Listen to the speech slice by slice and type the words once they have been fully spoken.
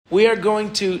We are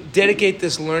going to dedicate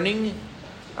this learning,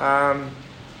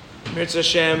 Mirz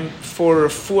Hashem, for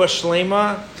Refuah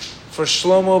Shlema, for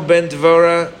Shlomo ben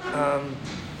Dvorah,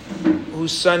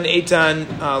 whose son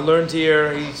Eitan learned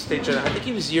here. He stayed, I think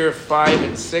he was year 5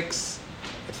 and 6,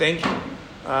 I think.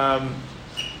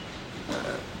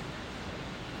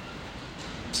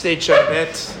 Stayed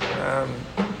Shabbat,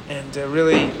 and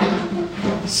really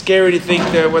scary to think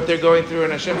what they're going through,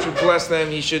 and Hashem should bless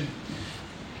them. He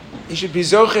should be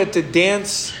zochet to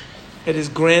dance at his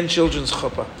grandchildren's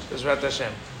chuppah. Bezrat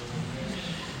Hashem.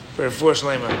 For Refuah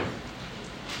Shlema.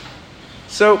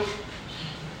 So,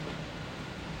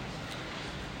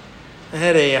 I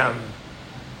had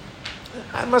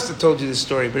I must have told you this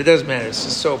story, but it doesn't matter. It's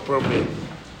just so appropriate.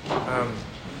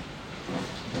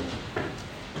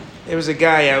 There was a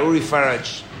guy, Uri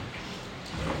Faraj.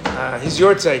 His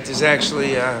yortzeit is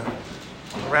actually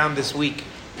around this week,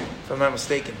 if I'm not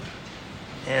mistaken.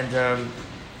 And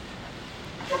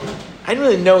I didn't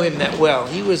really know him that well.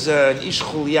 He was an ish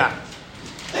chuliyah.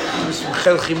 He was from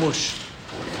Chel Chimush.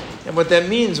 And what that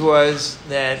means was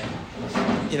that,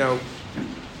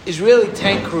 Israeli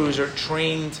tank crews are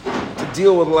trained to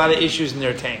deal with a lot of issues in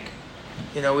their tank.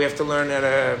 We have to learn how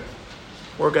to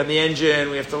work on the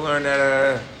engine. We have to learn how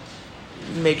to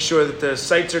make sure that the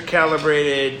sights are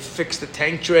calibrated, fix the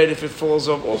tank tread if it falls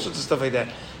off, all sorts of stuff like that.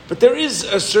 But there is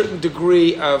a certain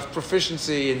degree of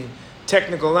proficiency and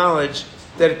technical knowledge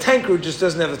that a tank crew just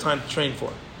doesn't have the time to train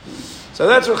for. So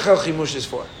that's what Chel Chimush is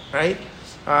for, right?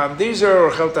 These are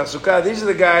Chel Tafsukah. These are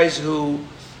the guys who,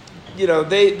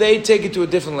 they take it to a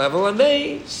different level, and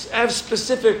they have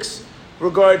specifics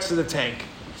regards to the tank.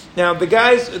 Now, the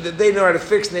guys that they know how to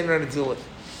fix and they know how to deal with.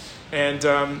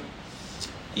 And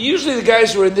usually the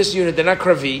guys who are in this unit, they're not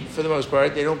kravi, for the most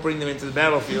part. They don't bring them into the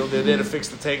battlefield. They're there to fix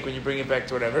the tank when you bring it back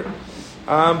to whatever.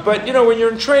 But, when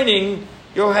you're in training,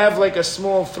 you'll have like a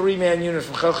small 3-man unit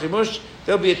from Chel Chimush.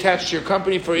 They'll be attached to your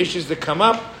company for issues that come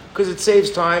up, because it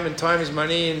saves time, and time is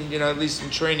money, and, at least in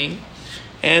training.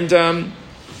 And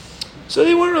so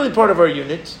they weren't really part of our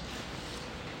unit.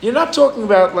 You're not talking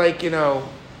about,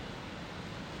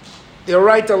 the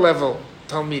Oraita level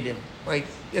Talmidim.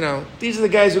 These are the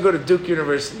guys who go to Duke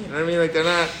University. You know what I mean? They're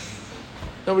not,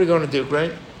 nobody going to Duke,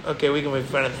 right? Okay, we can make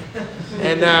fun of them.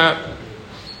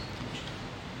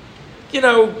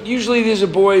 And, usually these are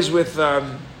boys with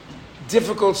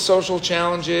difficult social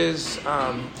challenges.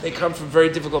 They come from very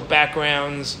difficult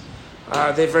backgrounds.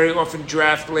 They very often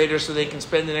draft later so they can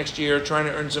spend the next year trying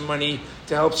to earn some money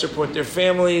to help support their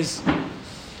families.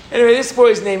 Anyway, this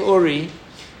boy's named Uri.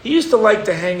 He used to like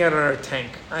to hang out on our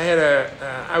tank.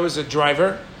 I was a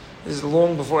driver. This is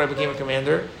long before I became a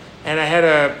commander. And I had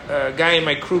a guy in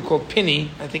my crew called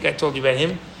Pinny. I think I told you about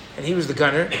him. And he was the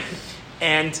gunner.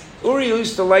 And Uri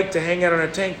used to like to hang out on our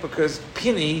tank because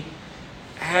Pinny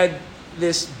had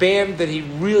this band that he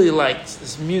really liked,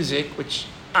 this music, which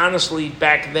honestly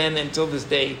back then until this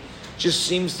day just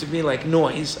seems to me like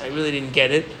noise. I really didn't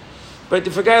get it. But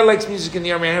if a guy likes music in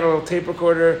the army, I had a little tape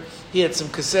recorder. He had some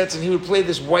cassettes, and he would play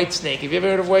this Whitesnake. Have you ever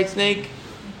heard of Whitesnake?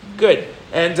 Good.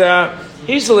 And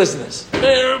he used to listen to this.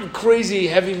 Crazy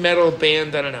heavy metal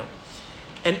band, I don't know.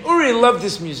 And Uri loved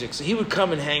this music, so he would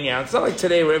come and hang out. It's not like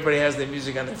today where everybody has their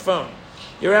music on their phone.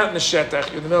 You're out in the shetach,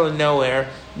 you're in the middle of nowhere.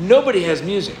 Nobody has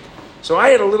music. So I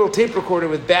had a little tape recorder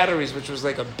with batteries, which was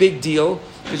like a big deal,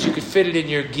 because you could fit it in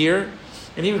your gear.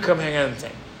 And he would come hang out in the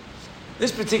tank.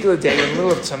 This particular day, in the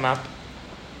middle of Tzamap,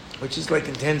 which is like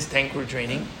intense tank crew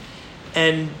training.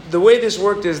 And the way this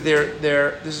worked is we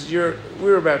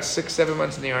were about 6-7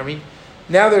 months in the army.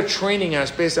 Now they're training us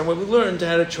based on what we learned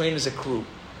how to train as a crew.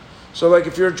 So like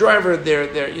if you're a driver,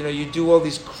 you do all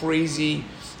these crazy,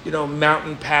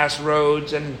 mountain pass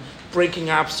roads and breaking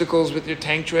obstacles with your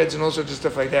tank treads and all sorts of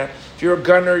stuff like that. If you're a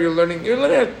gunner, you're learning how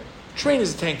to train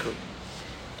as a tank crew.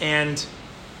 And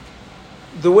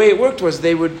the way it worked was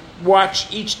they would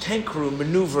watch each tank crew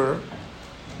maneuver,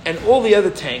 and all the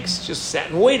other tanks just sat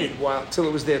and waited till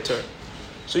it was their turn.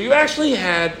 So you actually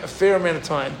had a fair amount of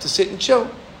time to sit and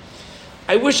chill.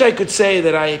 I wish I could say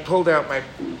that I pulled out my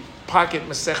pocket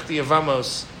Masechti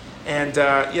Yevamos and,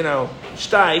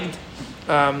 steiged.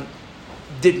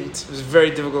 Didn't. It was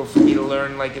very difficult for me to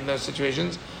learn in those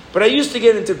situations. But I used to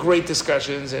get into great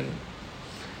discussions. And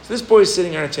so this boy's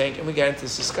sitting on a tank, and we got into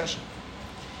this discussion.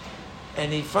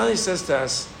 And he finally says to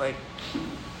us,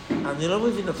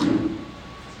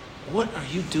 what are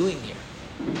you doing here?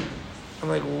 I'm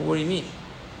like, well, what do you mean?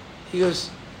 He goes,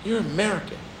 you're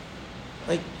American.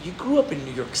 You grew up in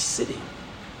New York City.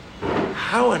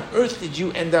 How on earth did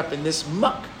you end up in this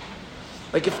muck?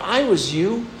 If I was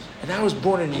you and I was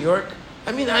born in New York,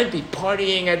 I'd be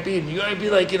partying, I'd be in New York, I'd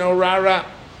be rah-rah.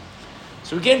 So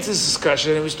So we get into this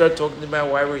discussion and we start talking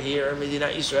about why we're here, and Medina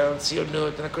Israel, and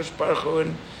Tzionut, and HaKadosh Baruch Hu,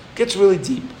 and it gets really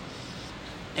deep.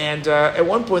 And at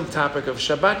one point the topic of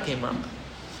Shabbat came up.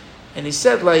 And he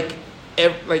said,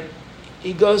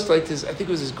 he goes like this, I think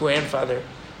it was his grandfather,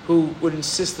 who would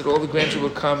insist that all the grandchildren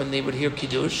would come and they would hear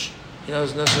Kiddush.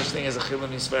 There's no such thing as a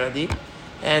Chiloni Sfaradi.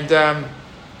 And,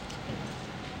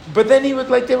 but then they would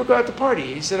go out to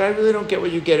party. He said, I really don't get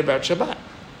what you get about Shabbat.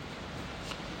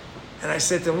 And I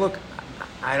said to him, look,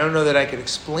 I don't know that I could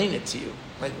explain it to you,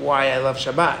 like why I love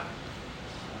Shabbat.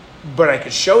 But I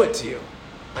could show it to you.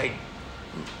 Like,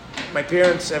 my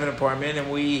parents have an apartment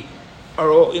and we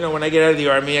are all, when I get out of the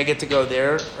army, I get to go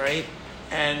there, right?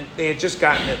 And they had just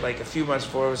gotten it like a few months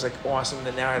before. It was like awesome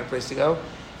that now I had a place to go.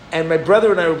 And my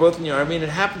brother and I were both in the army, and it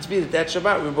happened to be that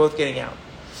Shabbat we were both getting out.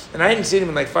 And I hadn't seen him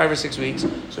in like 5 or 6 weeks.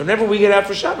 So whenever we get out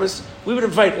for Shabbos, we would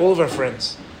invite all of our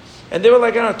friends. And there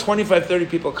were 25, 30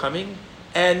 people coming.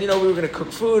 And, we were going to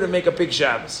cook food and make a big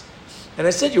Shabbos. And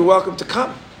I said, you're welcome to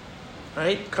come,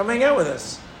 right? Come hang out with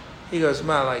us. He goes,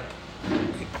 Ma, like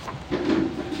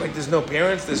there's no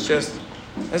parents, there's just...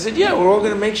 I said, yeah, we're all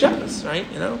going to make Shabbos, right?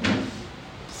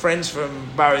 Friends from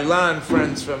Bar Ilan,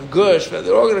 friends from Gush,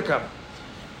 they're all going to come.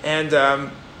 And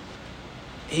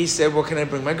he said, well, can I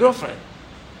bring my girlfriend?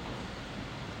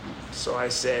 So I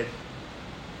said,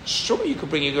 sure, you could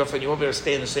bring your girlfriend. You won't be able to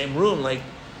stay in the same room.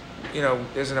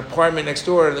 There's an apartment next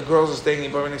door, and the girls are staying in the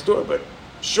apartment next door, but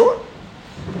sure.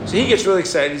 So he gets really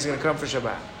excited. He's going to come for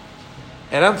Shabbat.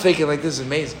 And I'm thinking, this is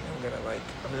amazing.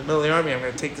 I'm in the middle of the army. I'm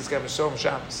going to take this guy to Shalom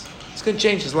Shabbos. It's going to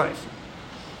change his life.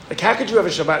 How could you have a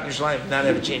Shabbat in Yerushalayim and not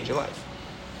ever change your life?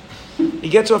 He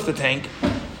gets off the tank,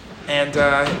 and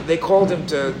they called him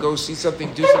to go see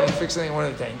something, do something, fix something in one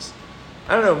of the tanks.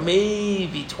 I don't know,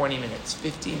 maybe 20 minutes,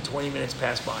 15, 20 minutes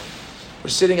pass by. We're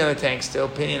sitting on the tank still,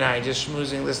 Penny and I, just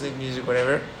schmoozing, listening to music,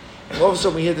 whatever. And all of a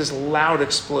sudden we hear this loud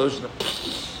explosion,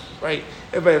 right?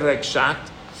 Everybody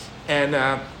shocked.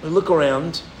 And we look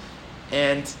around,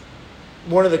 and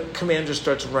one of the commanders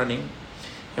starts running.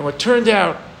 And what turned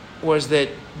out was that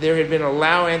there had been a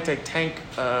Lao anti-tank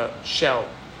shell,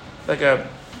 like a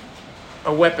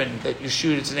weapon that you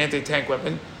shoot. It's an anti-tank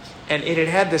weapon. And it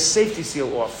had the safety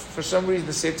seal off. For some reason,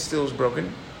 the safety seal was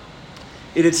broken.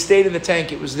 It had stayed in the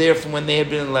tank. It was there from when they had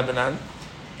been in Lebanon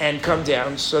and come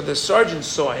down. So the sergeant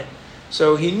saw it.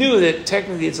 So he knew that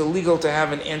technically it's illegal to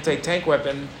have an anti-tank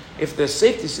weapon if the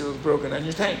safety seal is broken on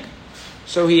your tank.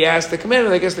 So he asked the commander,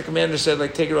 I guess the commander said,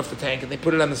 take it off the tank, and they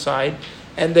put it on the side,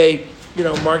 and they,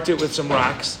 marked it with some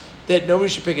rocks that nobody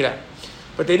should pick it up.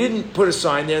 But they didn't put a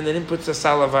sign there, and they didn't put the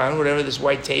salavan, whatever, this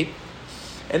white tape.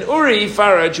 And Uri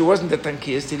Faraj, who wasn't a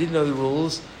tankist, he didn't know the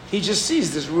rules, he just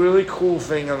sees this really cool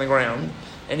thing on the ground,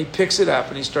 and he picks it up,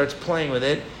 and he starts playing with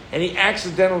it, and he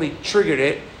accidentally triggered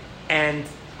it, and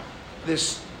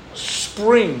this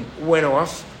spring went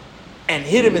off and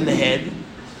hit him in the head,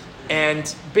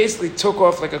 and basically took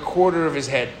off a quarter of his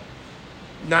head,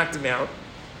 knocked him out.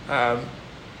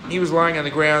 He was lying on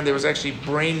the ground. There was actually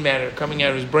brain matter coming out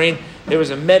of his brain. There was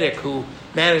a medic who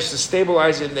managed to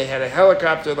stabilize him. They had a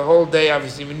helicopter the whole day.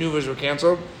 Obviously, maneuvers were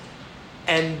canceled.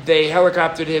 And they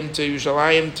helicoptered him to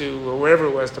Yerushalayim, to wherever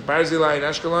it was, to Barzilai in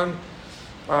Ashkelon.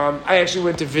 I actually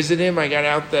went to visit him. I got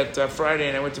out that Friday,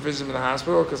 and I went to visit him in the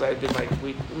hospital because I had been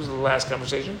it was the last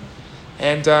conversation.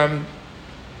 And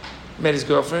met his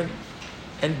girlfriend.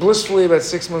 And blissfully, about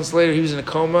 6 months later, he was in a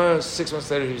coma. 6 months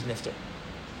later, he was nifter.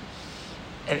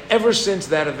 And ever since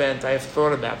that event, I have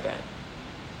thought about that.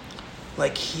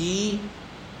 He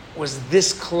was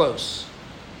this close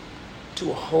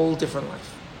to a whole different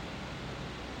life.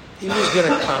 He was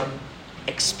going to come,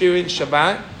 experience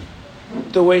Shabbat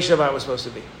the way Shabbat was supposed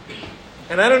to be.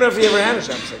 And I don't know if he ever had a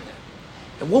Shabbat like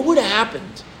that. And what would have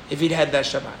happened if he'd had that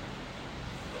Shabbat?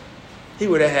 He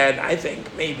would have had, I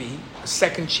think, maybe a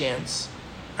second chance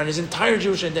on his entire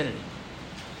Jewish identity.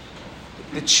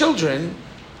 The children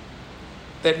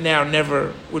that now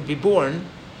never would be born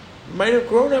might have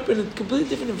grown up in a completely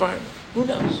different environment. Who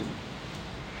knows?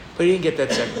 But he didn't get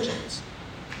that second chance.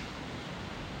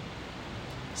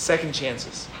 Second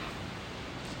chances.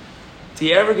 Do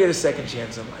you ever get a second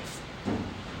chance in life?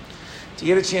 Do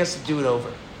you get a chance to do it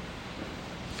over?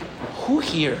 Who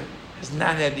here has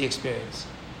not had the experience?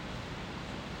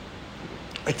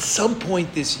 At some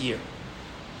point this year,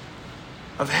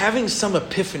 of having some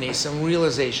epiphany, some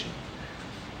realization,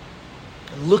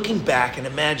 and looking back and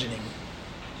imagining,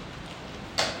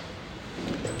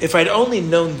 if I'd only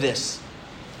known this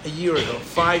a year ago,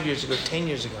 5 years ago, 10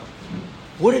 years ago,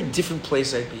 what a different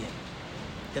place I'd be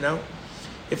in.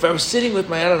 If I was sitting with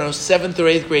my, 7th or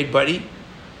 8th grade buddy,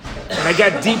 and I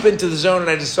got deep into the zone and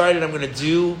I decided I'm going to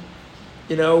do,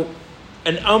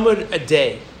 an amud a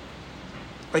day.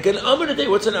 Like an amud a day.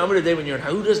 What's an amud a day when you're in?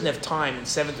 Who doesn't have time in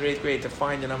 7th or 8th grade to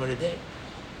find an amud a day?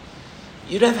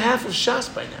 You'd have half of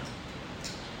Shas by now.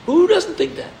 Who doesn't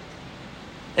think that?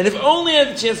 And if only I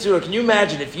had the chance to do it, can you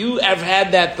imagine if you have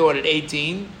had that thought at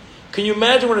 18? Can you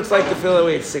imagine what it's like to feel that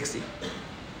way at 60?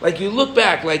 Like you look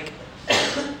back, like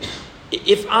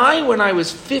if I, when I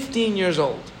was 15 years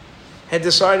old, had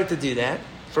decided to do that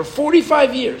for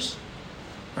 45 years,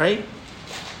 right?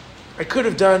 I could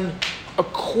have done a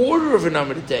quarter of an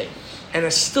amud a day, and I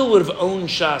still would have owned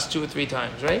Shas 2 or 3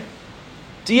 times, right?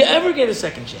 Do you ever get a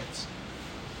second chance?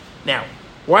 Now,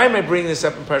 why am I bringing this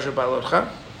up in Parashat Be'haalotcha?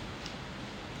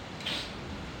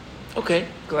 Okay,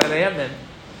 glad I am then.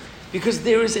 Because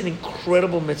there is an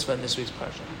incredible mitzvah in this week's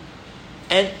Parashat.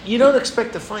 And you don't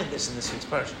expect to find this in this week's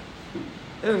Parashat.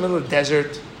 In the middle of the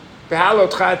desert,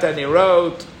 Be'haalotcha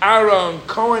Tanirot, Aaron,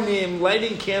 Kohanim,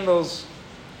 lighting candles.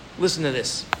 Listen to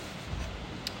this.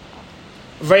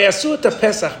 Vayasu et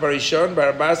Pesach barishon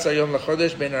bar-14 yom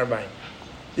lachodesh ben arba'im.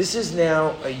 This is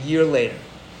now a year later.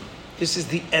 This is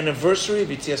the anniversary of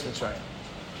Yetzias Mitzrayim.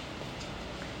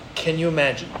 Can you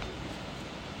imagine?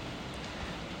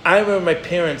 I remember my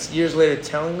parents years later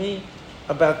telling me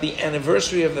about the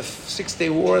anniversary of the 6-Day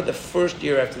War, the first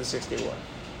year after the 6-Day War.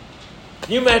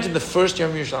 Can you imagine the first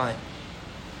Yom Yerushalayim?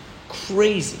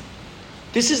 Crazy.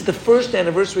 This is the first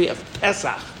anniversary of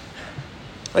Pesach.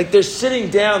 Like they're sitting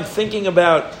down thinking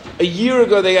about a year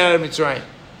ago they got out of Mitzrayim.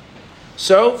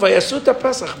 So, Vayasut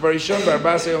Pesach barishon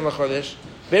bar-14 yom lachodesh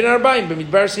ben arba'im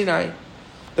b'midbar Sinai.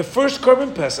 The first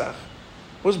Korban Pesach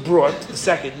was brought, the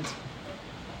second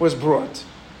was brought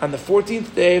on the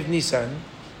 14th day of Nisan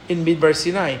in Midbar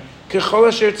Sinai. K'chol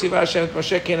asher tziva Hashem et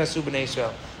Moshe ken asu b'nei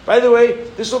Yisrael. By the way,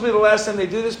 this will be the last time they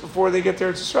do this before they get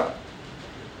there to Yisrael.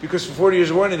 Because for 40 years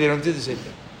of warning, they don't do the same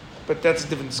thing. But that's a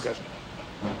different discussion.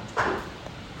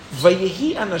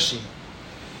 Vayehi anashim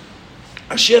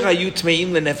asher hayu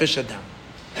tmeim lenefesh adam.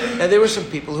 Now there were some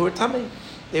people who were tamei.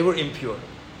 They were impure.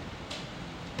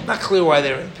 Not clear why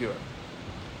they were impure.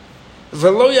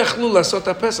 V'lo yachlu lasot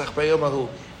haPesach bayom hahu.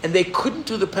 And they couldn't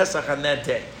do the Pesach on that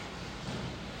day.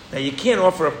 Now you can't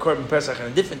offer up Korban Pesach on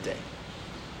a different day.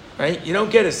 Right? You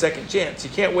don't get a second chance. You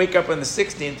can't wake up on the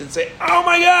 16th and say, oh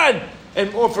my God,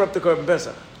 and offer up the Korban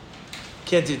Pesach.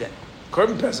 Can't do that.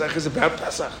 Korban Pesach is about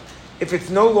Pesach. If it's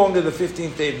no longer the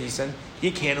 15th day of Nisan,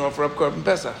 you can't offer up Korban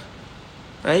Pesach.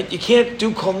 Right? You can't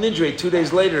do Kol Nidre 2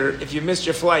 days later if you missed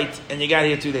your flight and you got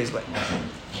here 2 days late.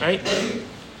 Right?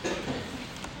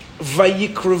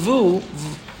 Vayikrevu,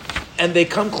 and they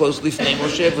come close, lifnei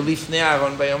Moshe v'lifnei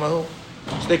Aaron bayom.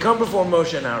 So they come before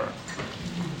Moshe and Aaron.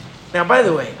 Now, by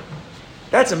the way,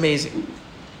 that's amazing.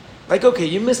 Like, okay,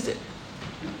 you missed it.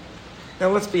 Now,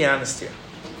 let's be honest here.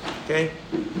 Okay?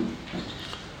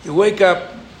 You wake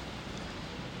up.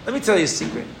 Let me tell you a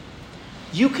secret.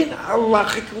 You can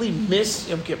halachically miss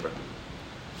Yom Kippur.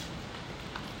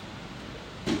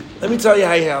 Let me tell you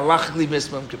how you halachically miss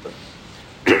Yom Kippur.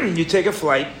 You take a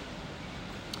flight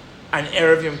on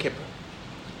Erev Yom Kippur,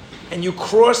 and you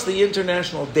cross the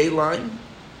international date line,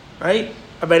 right,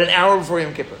 about an hour before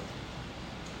Yom Kippur.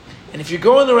 And if you're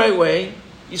going the right way,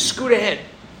 you scoot ahead.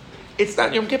 It's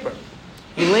not Yom Kippur.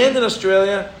 You land in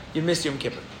Australia, you miss Yom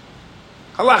Kippur.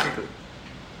 Halachically.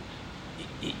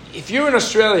 If you're in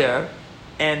Australia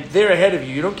and they're ahead of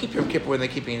you, you don't keep Yom Kippur when they're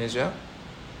keeping it in Israel.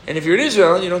 And if you're in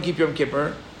Israel, you don't keep Yom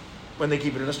Kippur when they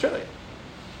keep it in Australia.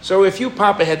 So if you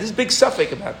pop ahead, there's a big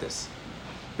suffix about this,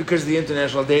 because the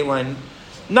international date line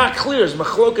not clear. It's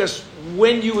machlokas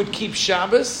when you would keep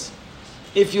Shabbos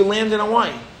if you land in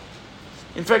Hawaii.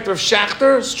 In fact, Rav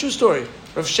Shachter, it's a true story,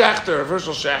 Rav Shachter,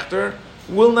 Herschel Shachter,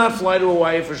 will not fly to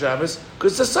Hawaii for Shabbos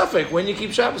because it's a suffix when you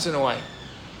keep Shabbos in Hawaii.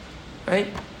 Right?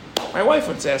 My wife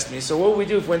once asked me, so what would we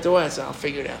do if we went to Hawaii? I said, I'll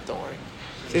figure it out, don't worry.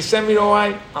 If they send me to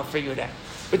Hawaii, I'll figure it out.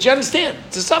 But you understand,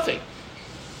 it's a suffix.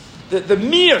 The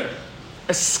Mir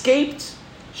escaped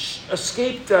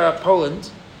Poland,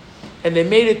 and they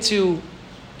made it to,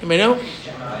 anybody know?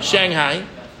 Shanghai.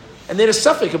 And they had a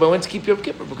suffix about when to keep Yom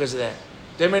Kippur because of that.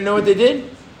 Does anybody know what they did?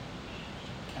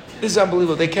 This is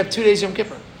unbelievable. They kept 2 days Yom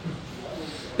Kippur.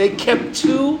 They kept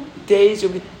 2 days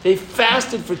Yom Kippur. They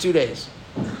fasted for 2 days.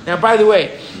 Now, by the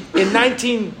way, in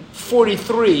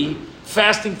 1943,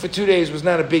 fasting for 2 days was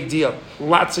not a big deal.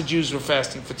 Lots of Jews were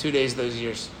fasting for 2 days those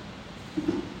years.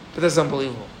 But that's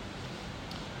unbelievable.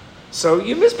 So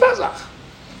you miss Pesach.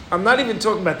 I'm not even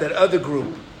talking about that other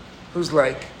group who's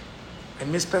like, I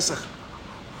miss Pesach.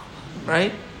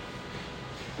 Right?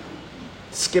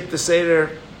 Skip the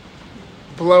Seder,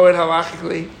 blow it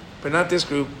halachically, but not this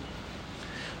group.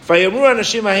 They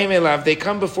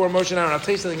come before Moshe and Aaron. I'll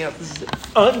tell you something else. This is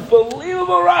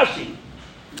unbelievable Rashi.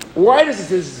 Why does it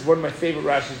say this? Is one of my favorite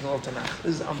Rashis in all Tanakh.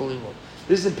 This is unbelievable.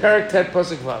 This is in Parak Tet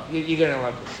Pasuk Vav. You're going to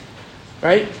love this.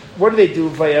 Right? What do?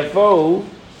 Vayavo,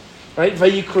 right?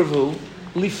 Vayikrevu,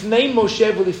 lifnei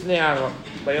Moshe v'lifnei Aaron,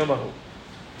 bayomahu.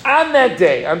 On that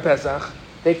day, on Pesach,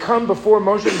 they come before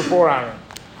Moshe and before Aaron.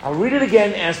 I'll read it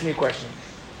again, ask me a question.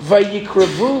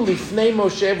 Vayikrevu lifnei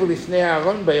Moshe v'lifnei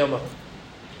Aaron, bayomahu.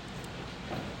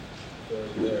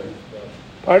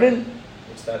 Pardon?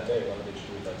 It's that day. Why did they do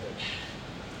it that day?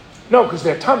 No, because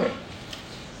they're tummy.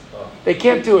 Oh. They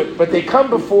can't do it, but they come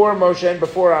before Moshe and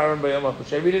before Aaron, bayomahu.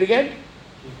 Should I read it again?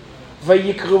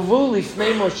 Vayikrevu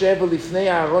lifnei Moshe v'lifnei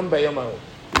Aaron, bayomahu.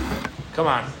 Come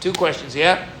on, 2 questions,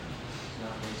 yeah?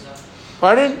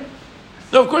 Pardon?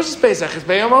 No, of course it's Pesach. It's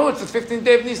Be'yomahu. It's the 15th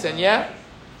day of Nisan, yeah?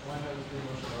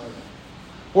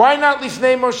 Why not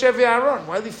Lifnei Moshe v'Aaron?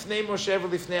 Why Lifnei Moshe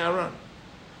v'Lifnei Aaron?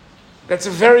 That's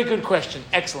a very good question.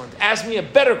 Excellent. Ask me a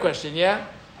better question, yeah?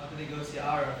 How could they go see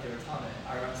Aaron if they were Tameh?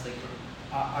 Aaron's like,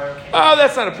 Aaron can't. Oh,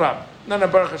 that's not a problem. No,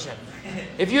 Baruch Hashem.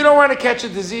 If you don't want to catch a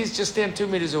disease, just stand 2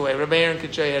 meters away. Rabbi Aaron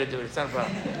can show you how to do it. It's not a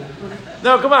problem.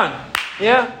 No, come on.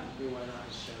 Yeah?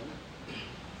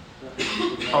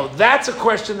 Oh, that's a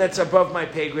question that's above my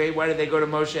pay grade. Why did they go to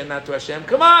Moshe and not to Hashem?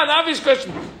 Come on, obvious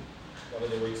question. Why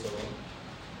did they wait so long?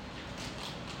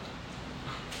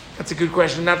 That's a good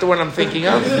question, not the one I'm thinking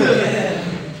of.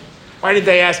 Why did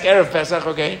they ask Erev Pesach?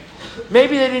 Okay.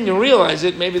 Maybe they didn't realize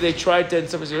it. Maybe they tried to, and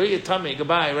somebody said, oh, your tummy,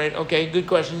 goodbye, right? Okay, good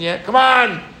question, yeah. Come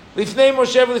on. Lifnei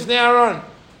Moshe v'lifnei Aaron.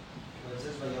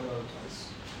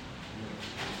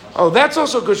 Oh, that's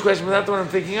also a good question, but not the one I'm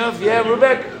thinking of. Yeah,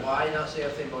 Rebecca. Why not say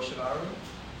Lifnei Moshe v'Aaron?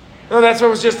 No, that's what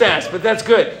was just asked, but that's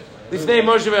good. Lifnei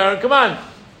Moshe v'Aaron. Come on.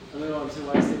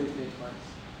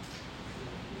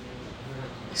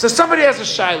 So somebody has a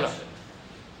shaila.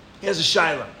 He has a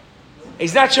shaila.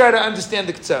 He's not sure how to understand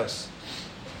the Ketzos.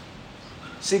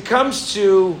 So he comes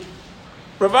to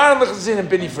Rav Aaron Lichtenstein and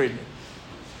Bini Friedman.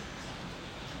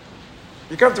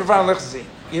 You come to Rav Aaron Lichtenstein.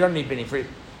 You don't need Bini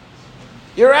Friedman.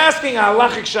 You're asking a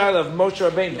halachic shaila of Moshe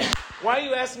Rabbeinu. Why are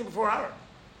you asking before Aaron?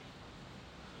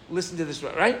 Listen to this,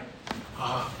 right?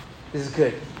 Oh, this is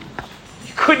good.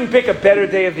 You couldn't pick a better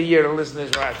day of the year to listen to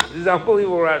this Rashi. This is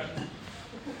unbelievable Rashi.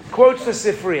 Quotes the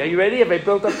Sifri. Are you ready? Have I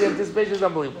built up the anticipation? It's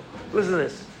unbelievable. Listen to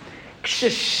this.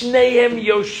 Ksheshnehem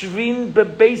yoshvin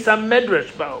bebeis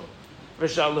hamedrash bao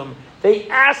v'shalom. They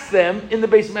asked them in the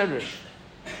Beis Medrash.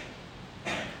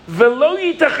 V'lo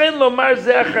yitachen lomar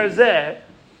zeh achar zeh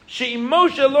she'im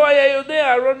Moshe lo haya yodea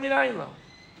Aaron minayin lo.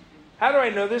 How do I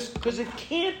know this? Because it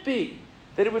can't be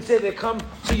that it would say they come.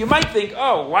 So you might think,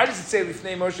 oh, why does it say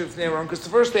Lifnei Moshe Lifnei Aaron? Because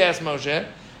first they asked Moshe,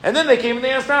 and then they came and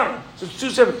they asked Aaron. So it's 2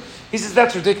 separate. He says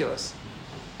that's ridiculous.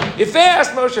 If they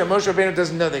ask Moshe and Moshe Rabbeinu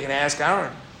doesn't know, they're going to ask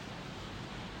Aaron.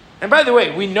 And by the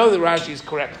way, we know that Rashi is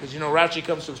correct because Rashi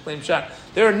comes to explain Pshat.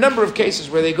 There are a number of cases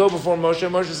where they go before Moshe.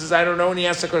 Moshe says, "I don't know," and he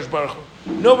asks HaKadosh Baruch Hu.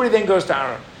 Nobody then goes to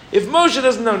Aaron. If Moshe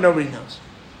doesn't know, nobody knows.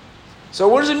 So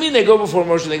what does it mean they go before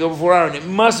Moshe? They go before Aaron. It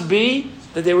must be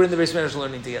that they were in the Beis Medrash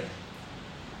learning together.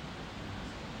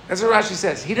 That's what Rashi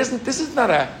says. He doesn't. This is not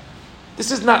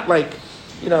like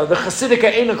the Hasidic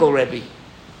Einikel Rebbe.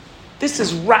 This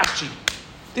is Rashi.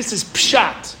 This is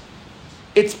Pshat.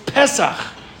 It's Pesach.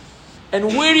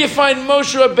 And where do you find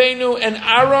Moshe Rabbeinu and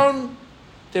Aaron?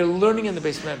 They're learning in the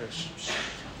Beis Medrash.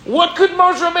 What could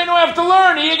Moshe Rabbeinu have to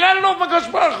learn? You got to know HaKadosh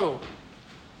Baruch Hu.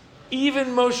 Even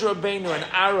Moshe Rabbeinu and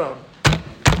Aaron,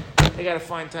 they got to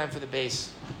find time for the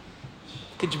base.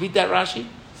 Could you beat that Rashi?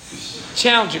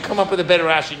 Challenge you. Come up with a better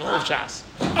Rashi in all of Shas.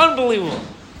 Unbelievable.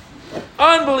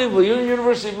 Unbelievable. You're in the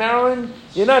University of Maryland.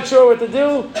 You're not sure what to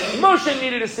do. Moshe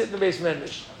needed to sit in the Beis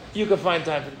Medrash. You can find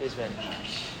time for the Beis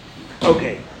Medrash.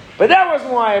 Okay. But that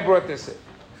wasn't why I brought this in.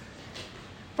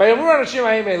 We're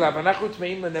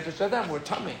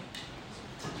tummy.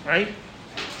 Right?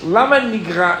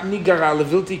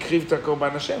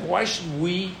 Why should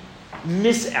we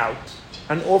miss out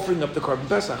on offering up the Korban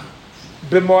Pesach?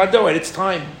 B'moado, at its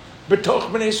time.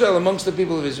 B'toch b'nei Israel, amongst the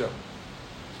people of Israel.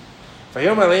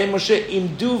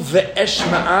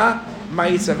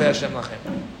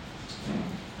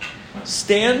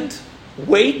 Stand,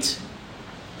 wait,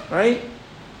 right?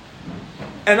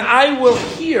 And I will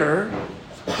hear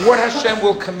what Hashem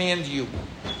will command you.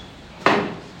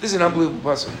 This is an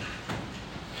unbelievable passage.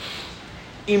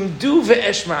 Imdu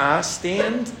ve'eshma'a,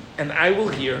 stand, and I will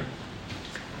hear.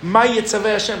 Ma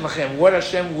yitzaveh Hashem lachem, what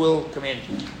Hashem will command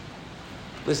you.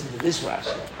 Listen to this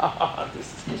Rashi.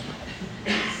 This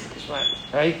is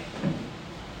right?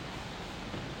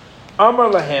 Amar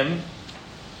lahem,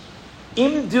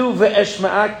 imdu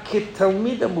ve'eshma'a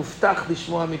ketalmid muftach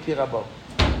lishmoa mipi rabo.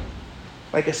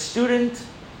 Like a student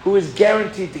who is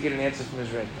guaranteed to get an answer from his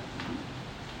Rebbe.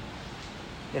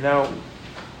 You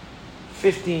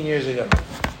 15 years ago,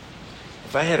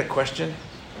 if I had a question,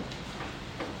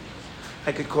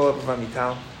 I could call up Rav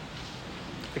Amital.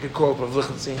 I could call up Rav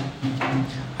Lichtenstein.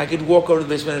 I could walk over to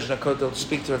the Beis Medrash Nakotel to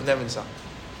speak to Rav Nevinson.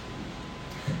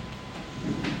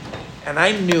 And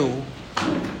I knew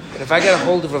that if I got a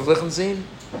hold of Rav Lichtenstein,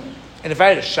 and if I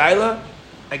had a shaila,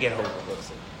 I get a hold of Rav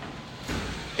Lichtenstein.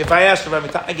 If I asked Rav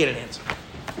Amital, I get an answer.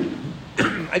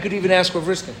 I could even ask Rav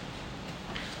Riskin.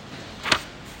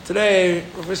 Today,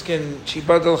 Rav Riskin,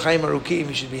 Shibadal Chaim Arukim,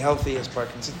 he should be healthy as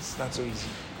Parkinson's. It's not so easy.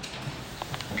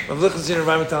 Rav Lichtenstein and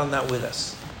Rav Amital are not with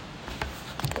us.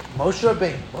 Moshe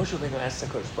Rabbeinu asks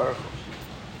HaKadosh Baruch Hu.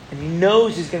 And he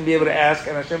knows he's going to be able to ask,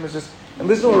 and Hashem is just... And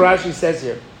listen to what Rashi says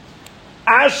here.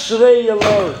 Ashrei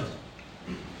Yalod.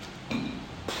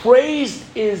 Praised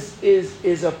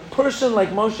is a person like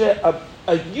Moshe,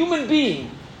 a human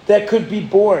being that could be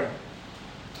born.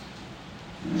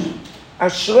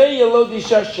 Ashrei Yalod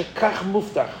Isha shekach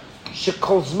muftach,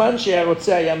 shekol zman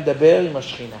she'arotze hayam daber im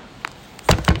hashchina.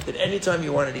 That anytime he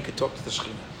wanted, he could talk to the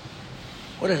Shekhinah.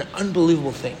 What an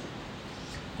unbelievable thing.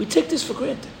 We take this for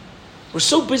granted. We're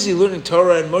so busy learning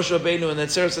Torah and Moshe Rabbeinu and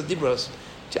that Seres HaDibros.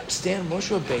 Do you understand?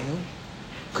 Moshe Rabbeinu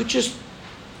could just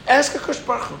ask HaKadosh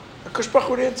Baruch Hu. HaKadosh Baruch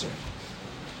Hu would answer.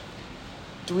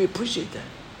 Do we appreciate that?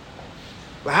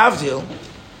 Lahavdil,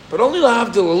 but only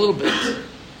lahavdil a little bit.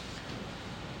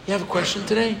 You have a question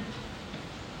today?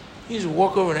 You just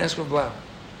walk over and ask Rav Blau.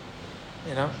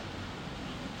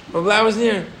 Rav Blau is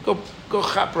near. Go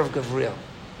chap Rav Gavriel.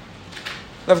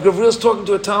 Rav Gavriel's talking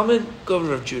to a Talmud, go over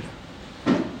to Rav Judah.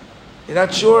 You're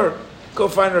not sure? Go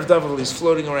find Rav David. He's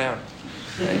floating around.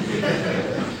 Right?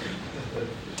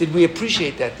 Did we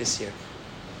appreciate that this year?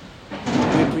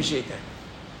 Did we appreciate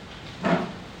that?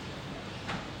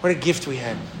 What a gift we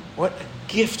had. What a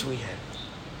gift we had.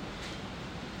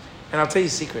 And I'll tell you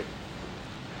a secret.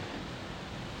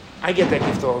 I get that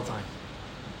gift all the time.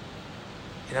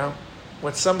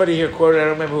 What somebody here quoted, I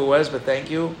don't remember who it was, but thank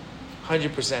you,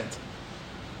 100%.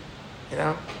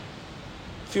 A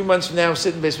few months from now, I'm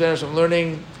sitting in Beis Medrash, I'm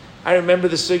learning. I remember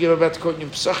the sugya I'm about to quote in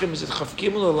Pesachim. Is it Chav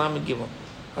Gimel or Lamed Gimel?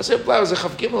 I said, is it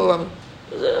Chav Gimel or Lamed?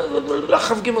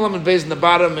 Chav Gimel Lamed Beis in the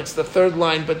bottom. It's the third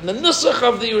line, but in the Nusach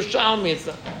of the Yerushalmi, it's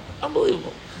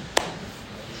unbelievable.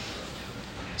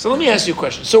 So let me ask you a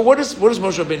question. So what does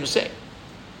Moshe Rabbeinu say?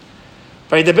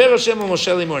 Vayidaber Hashem al Moshe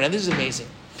limor. Now this is amazing.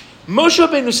 Moshe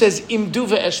Rabbeinu says, Imdu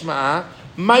ve'eshma'a,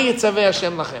 ma yitzaveh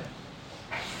Hashem lachem.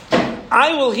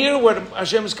 I will hear what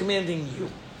Hashem is commanding you.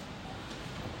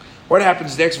 What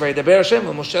happens next? Vayidaber Hashem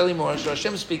al Moshe limor. So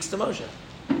Hashem speaks to Moshe.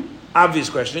 Obvious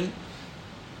question.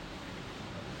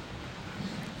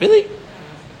 Really?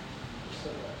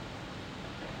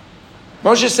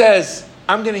 Moshe says,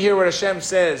 I'm going to hear what Hashem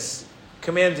says,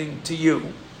 commanding to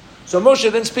you. So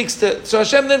Hashem then speaks to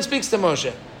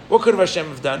Moshe. What could Hashem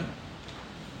have done?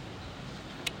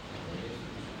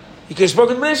 He could have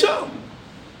spoken to Bnei Yisrael.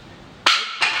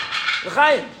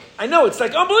 I know, it's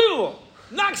like unbelievable.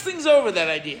 Knocks things over, that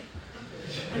idea.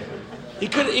 He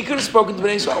could have spoken to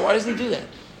Bnei Yisrael. Why doesn't he do that?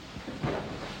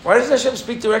 Why doesn't Hashem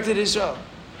speak directly to Israel?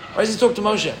 Why does he talk to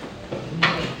Moshe?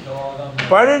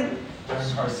 Pardon?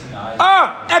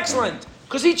 Excellent.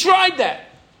 Because he tried that.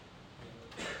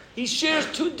 He shares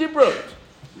two dibrot.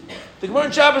 The Gemara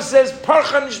in Shabbos says,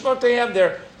 Parcha nishmotayim,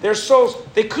 their souls,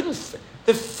 they couldn't,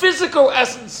 the physical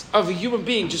essence of a human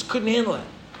being just couldn't handle it.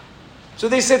 So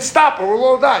they said, stop or we'll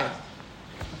all die.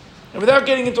 And without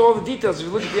getting into all the details, if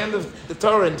you look at the end of the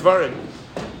Torah in Dvarim,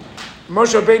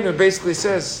 Moshe Rabbeinu basically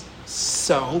says,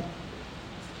 so?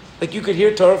 Like you could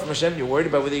hear Torah from Hashem, you're worried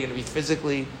about whether you're going to be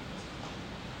physically.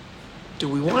 Do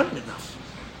we want it enough?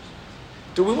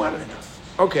 Do we want it enough?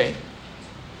 Okay.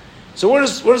 So what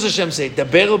does Hashem say?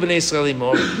 Daber b'nei Yisrael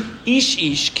imor, ish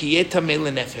ki yetamei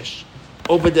lenefesh,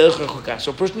 o b'derech rechoka.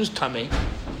 So a person who's tamei,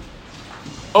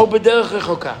 o b'derech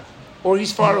rechoka, or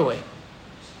he's far away.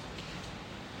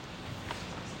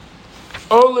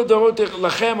 O l'dorot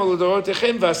lachem, o l'dorot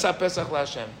echem, v'asa pesach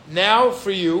la'Hashem. Now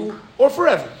for you, or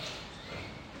forever.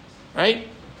 Right?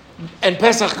 And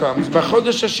Pesach comes.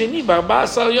 B'chodesh hasheni,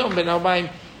 b'arba'asar yom ben arbaim.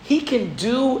 He can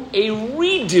do a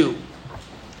redo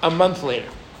a month later.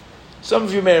 Some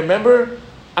of you may remember,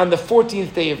 on the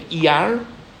 14th day of Iyar,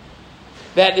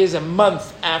 that is a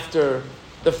month after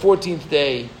the 14th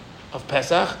day of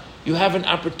Pesach, you have an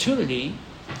opportunity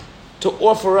to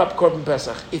offer up Korban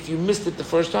Pesach if you missed it the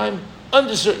first time,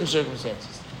 under certain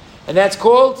circumstances. And that's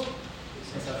called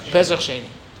Pesach Sheni.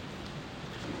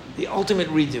 The ultimate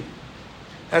redo.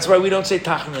 That's why we don't say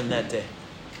Tachanun that day.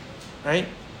 Right?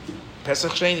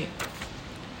 Pesach Sheni.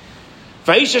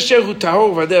 Vaish asher hu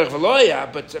tahor v'derech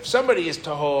v'loya. But if somebody is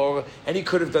tahor and he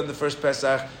could have done the first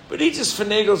Pesach, but he just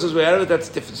finagles his way out of it, that's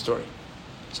a different story.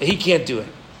 So he can't do it.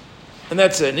 And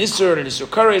that's an Isur and an Isur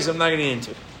Kares. I'm not going to get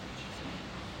into it.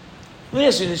 Let me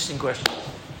ask you an interesting question.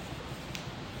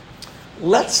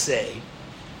 Let's say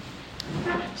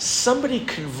somebody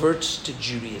converts to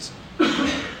Judaism.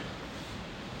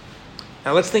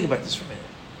 Now let's think about this for a minute.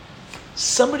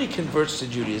 Somebody converts to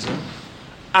Judaism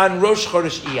on Rosh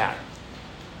Chodesh Iyar.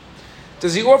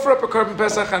 Does he offer up a korban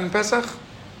Pesach on Pesach?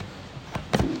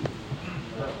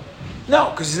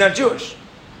 No, because he's not Jewish.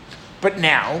 But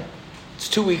now, it's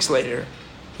 2 weeks later,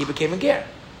 he became a ger.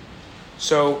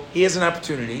 So he has an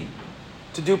opportunity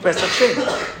to do Pesach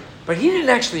Sheni. But he didn't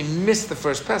actually miss the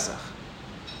first Pesach,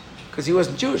 because he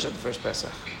wasn't Jewish on the first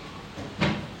Pesach.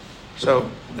 So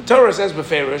the Torah says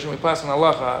b'feirush, and we pass on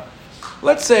halacha.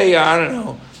 Let's say, I don't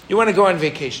know, you want to go on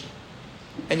vacation.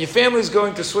 And your family's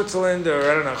going to Switzerland, or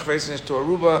I don't know, to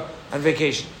Aruba on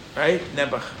vacation, right?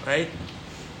 Nebuch, right?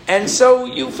 And so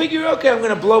you figure, okay, I'm going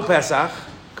to blow Pesach,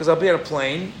 because I'll be on a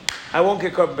plane. I won't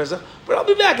get caught in Pesach, but I'll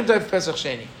be back in time for Pesach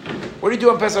Sheni. What do you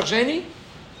do on Pesach Sheni?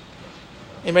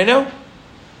 Anybody know?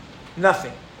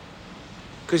 Nothing.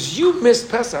 Because you missed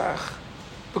Pesach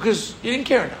because you didn't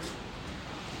care enough.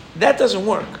 That doesn't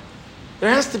work. There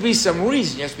has to be some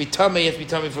reason. You have to be tummy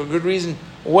for a good reason,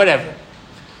 whatever.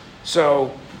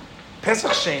 So,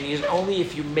 Pesach Sheni is only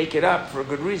if you make it up for a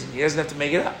good reason. He doesn't have to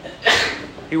make it up.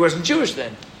 He wasn't Jewish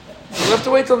then. He'll have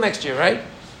to wait till next year, right?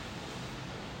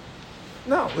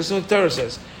 No, listen to what the Torah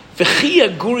says. V'chi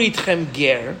yaguri itchem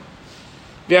ger,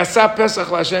 v'yasa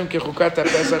Pesach l'Hashem kechukat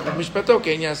ha-Pesach v'mishpato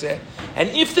kein yaseh. And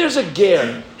if there's a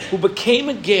ger who became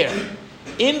a ger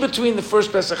in between the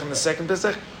first Pesach and the second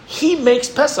Pesach, he makes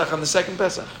Pesach on the second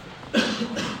Pesach.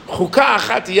 Chukah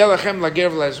achat yeh lachem lager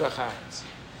v'la'ezrach ha'aretz.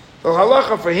 The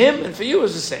halacha for him and for you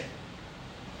is the same.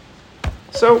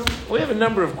 So, we have a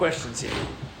number of questions here,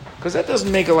 because that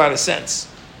doesn't make a lot of sense,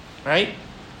 right?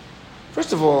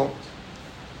 First of all,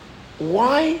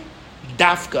 why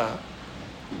dafka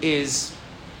is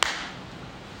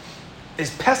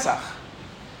Pesach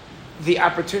the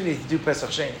opportunity to do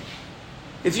Pesach Sheni?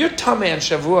 If you're Tameh on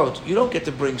Shavuot, you don't get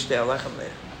to bring Shtei Alechem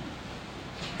there.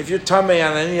 If you're Tameh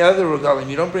on any other regalim,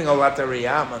 you don't bring Olat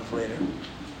Ariyah a month later.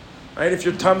 Right? If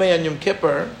you're Tameh on Yom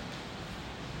Kippur,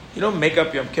 you don't make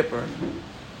up Yom Kippur.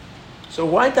 So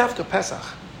why dafka Pesach?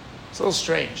 It's a little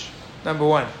strange, number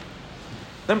one.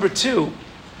 Number two,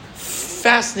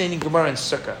 fascinating Gemara in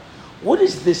Sukkah. What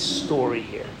is this story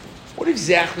here? What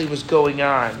exactly was going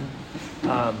on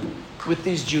with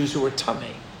these Jews who were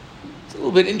Tameh? It's a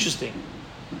little bit interesting.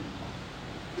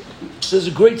 So there's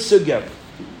a great sugya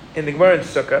in the Gemara in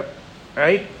Sukkah,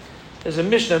 right? There's a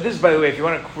Mishnah. This is, by the way, if you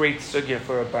want to create sugya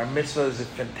for a bar mitzvah, this is a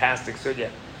fantastic sugya,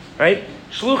 right?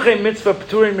 Shluchei mitzvah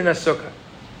p'turin min ha-sukkah.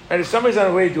 Right? If somebody's on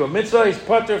the way to do a mitzvah, he's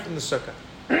patur from the sukkah.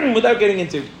 Without getting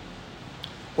into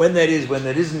when that is, when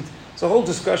that isn't. It's a whole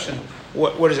discussion.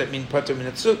 What does that mean? Patur min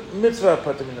mitzvah,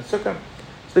 patur min ha-sukkah.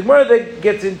 So the Gemara then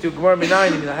gets into Gemara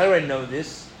Minayin. How do I know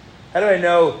this? How do I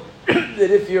know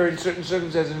that if you're in certain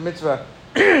circumstances in a mitzvah,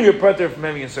 you're patur from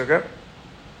having a sukkah?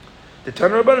 The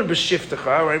Tanur Rabbanan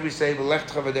b'shiftecha, right? We say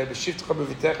v'lechtcha v'der b'shiftecha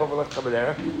b'vitecha v'lechtcha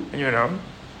b'der, and you're on,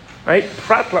 right?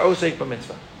 Prat la'osek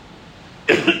b'mitzvah.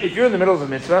 If you're in the middle of a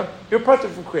mitzvah, you're patur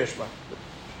from Kriyas Shema,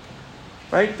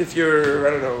 right? If you're, I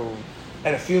don't know,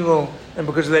 at a funeral, and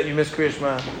because of that you miss Kriyas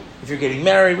Shema. If you're getting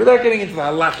married, without getting into the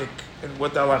halachic and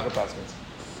what the halacha means.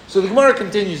 So the Gemara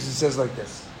continues and says like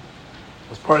this,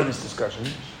 as part of this discussion.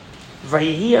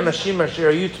 Vayihi anashim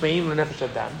asher hayu tmeim lenefesh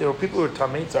adam. There were people who were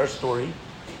tamei. It's our story.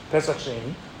 Pesach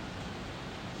Sheni.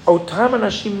 Otam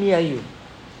anashim mi hayu.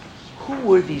 Who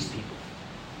were these people?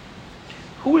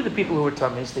 Who were the people who were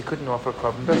tameis? They couldn't offer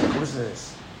korban Pesach. Listen to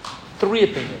this. 3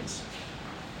 opinions.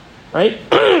 Right?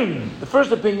 The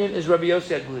first opinion is Rabbi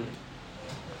Yossi Aglili.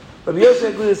 Rabbi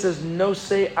Yossi Aglili says, no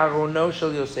say arono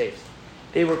shel Yosef.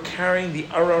 They were carrying the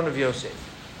aron of Yosef.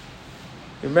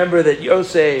 Remember that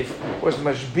Yosef was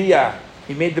mashbiah.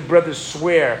 He made the brothers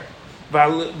swear,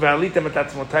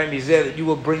 that you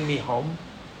will bring me home.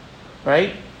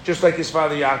 Right? Just like his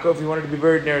father Yaakov, he wanted to be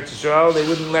buried in Eretz Yisrael. They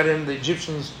wouldn't let him. The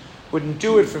Egyptians wouldn't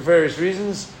do it for various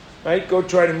reasons. Right? Go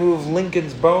try to move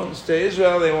Lincoln's bones to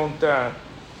Israel. They won't.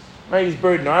 Right? He's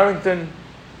buried in Arlington.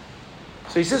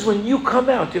 So he says, when you come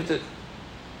out, you have to.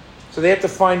 So they have to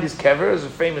find his kever. There's a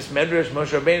famous medrash.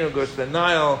 Moshe Rabbeinu goes to the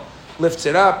Nile, lifts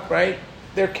it up. Right?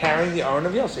 They're carrying the aron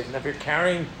of Yosef. And if you're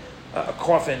carrying a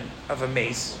coffin of a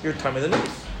mace, you're tamei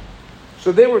l'mace.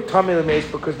 So they were tamei l'mace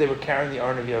because they were carrying the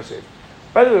aron of Yosef.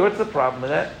 By the way, what's the problem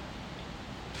with that?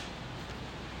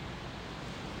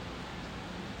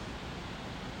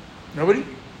 Nobody?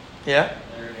 Yeah?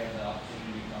 They already had the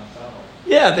opportunity to become travel.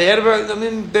 Yeah, they had about,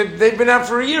 they've been out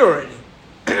for a year already.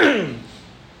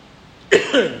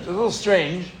 It's a little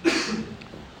strange.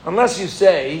 Unless you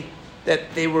say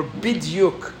that they were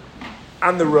bidyuk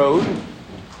on the road,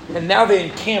 and now they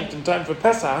encamped in time for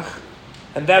Pesach,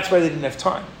 and that's why they didn't have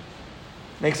time.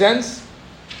 Make sense?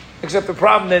 Except the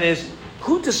problem then is,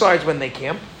 who decides when they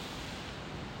camp?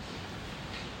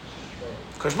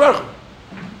 Kosh Baruch Hu.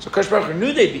 So Kosh Baruch Hu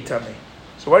knew they'd be tummy.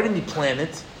 So why didn't he plan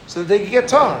it? So that they could get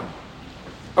tahar.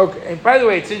 Okay, and by the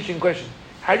way, it's an interesting question.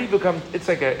 How do you become, it's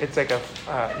like a it's like a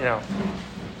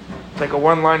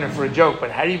one-liner for a joke,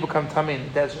 but how do you become tummy in the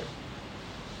desert?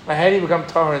 Like, how do you become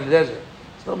tahar in the desert?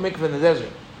 There's no mikveh in the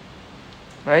desert.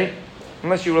 Right?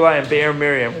 Unless you rely on Be'er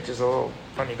Miriam, which is a little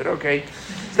funny, but okay.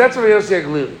 So that's what Yossi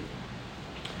Aglili.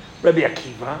 Rabbi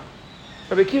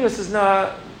Akiva says,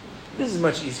 nah, this is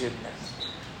much easier than that.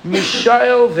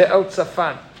 Mishael ve'el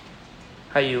tzafan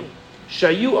hayu.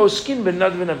 Shayu oskin ben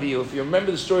Nadav and Avihu. If you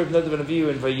remember the story of Nadav and Avihu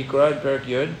in Vayikra, in Perek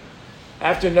Yud,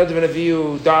 after Nadav and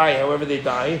Avihu die, however they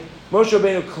die, Moshe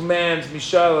Rabbeinu commands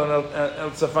Mishael and El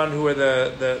Tzafan, who are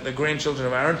the grandchildren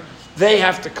of Aaron, they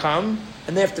have to come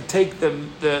and they have to take the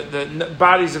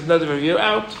bodies of Nadav and Avihu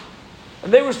out.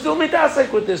 And they were still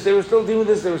mitasek with this. They were still doing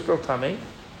this. They were still tamei.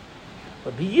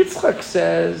 But Yitzchak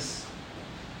says,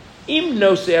 Im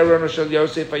no se'aron shel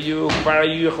Yosef ayu kvar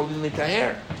ayu yecholin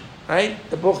litaher. Right?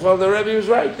 The Buchval, the Rebbe was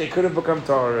right. They could have become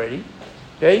tar already.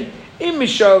 Okay? Im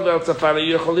Mishal ve'el tzafan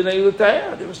ayu yecholin ayu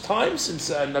litaher. There was time since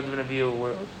Nadav and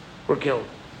Avihu were killed.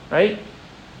 Right?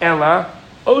 Ella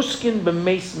oskin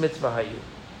b'meis mitzvah hayu.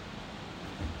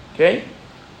 Okay?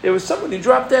 There was someone who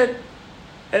dropped dead.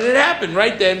 And it happened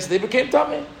right then, so they became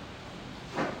tamei.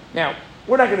 Now,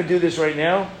 we're not going to do this right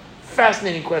now.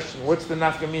 Fascinating question. What's the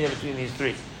nafkamina between these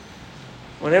three?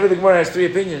 Whenever the Gemara has three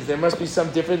opinions, there must be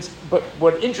some difference. But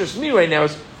what interests me right now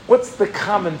is, what's the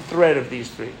common thread of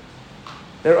these three?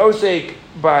 They're osek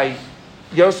by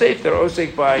Yosef, they're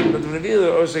osek by Nadav and Avihu,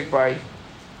 they're osek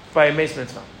by Meis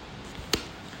Mitzvah.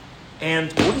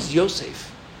 And what does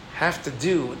Yosef have to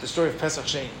do with the story of Pesach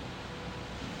Sheni?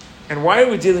 And why are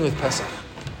we dealing with Pesach?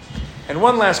 And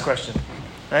one last question,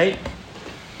 right?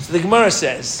 So the Gemara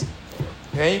says,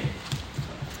 okay?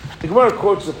 The Gemara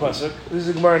quotes the pasuk. This is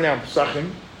the Gemara now, Pesachim,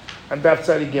 on Daf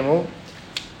Tzadi Gimel,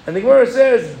 and the Gemara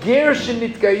says, "Ger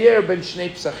shenitgayer ben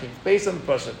shnei Pesachim." Based on the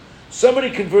pasuk,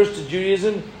 somebody converts to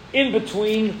Judaism in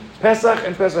between Pesach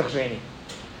and Pesach Sheni.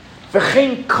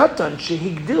 V'chein katan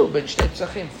shehigdil ben shnei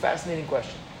Pesachim. Fascinating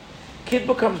question. Kid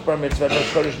becomes bar mitzvah by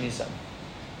Chodesh Nisan.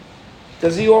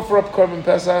 Does he offer up korban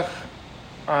Pesach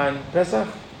on Pesach?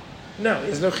 No, he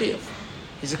has no chiyuv.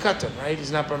 He's a katan, right?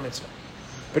 He's not bar mitzvah.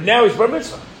 But now he's bar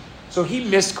mitzvah. So he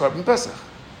missed korban Pesach.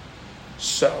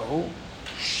 So,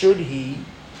 should he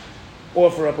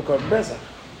offer up a korban Pesach?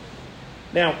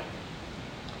 Now,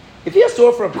 if he has to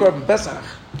offer up korban Pesach,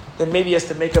 then maybe he has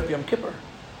to make up Yom Kippur.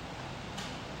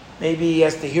 Maybe he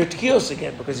has to hear Tekiyos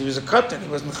again because he was a katan, he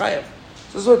wasn't chayav.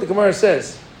 So this is what the Gemara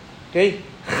says. Okay?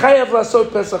 Chayav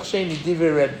lasot Pesach Sheni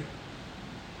divrei Rebbe.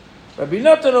 Rabbi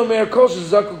Natan omer kol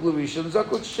shezakuk l'rishon,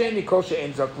 zakuk sheni, kol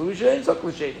she'en zakuk l'rishon, en zakuk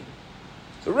l'sheni.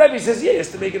 So Rebbe says, yeah, he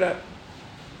has to make it up.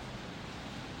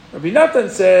 Rabbi Natan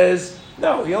says,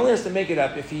 no, he only has to make it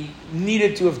up if he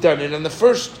needed to have done it on the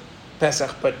first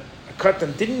Pesach, but a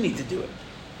katan didn't need to do it,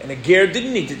 and a ger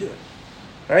didn't need to do it.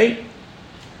 Right?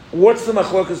 What's the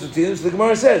machlokas between them? So the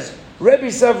Gemara says, Rebbe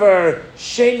Savar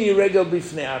Sheni Regel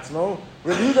Bifnei Atzmo,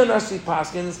 Rabbi Yehuda Nasi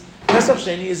Paskins, Pesach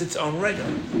Sheni is its own regel.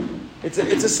 It's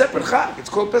a separate chag. It's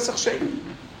called Pesach Sheni.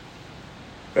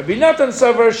 Rabbi Natan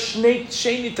Savar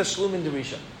Sheni Tashlumin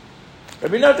Derisha.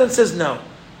 Rabbi Natan says no.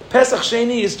 Pesach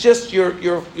Sheni is just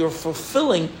you're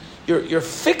fulfilling, you're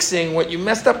fixing what you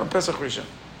messed up on Pesach Rishon.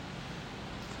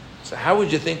 So how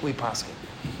would you think we paskin?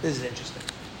 This is interesting.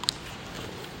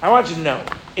 I want you to know,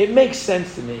 it makes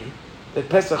sense to me that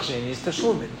Pesach Sheni is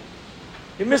Tashlumin.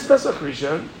 You missed Pesach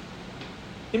Rishon,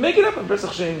 you make it up on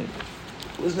Pesach Sheni.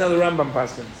 Listen how the Rambam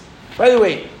paskins. By the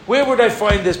way, where would I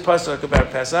find this pasuk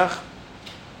about Pesach?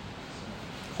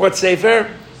 What sefer?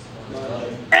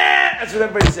 That's what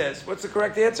everybody says. What's the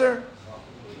correct answer?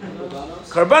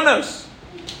 Karbanos.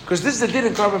 Because this is the din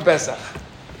in Karban Pesach.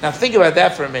 Now think about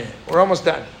that for a minute. We're almost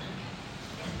done.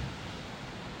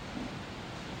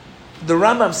 The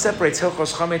Rambam separates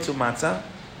Hilchos Chametz U'Matzah,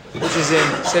 which is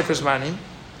in Sefer Zmanim,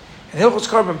 and Hilchos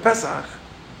Karban Pesach,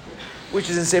 which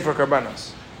is in Sefer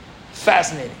Karbanos.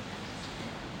 Fascinating.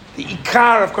 The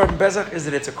ikar of Karban Pesach is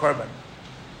that it's a Karban.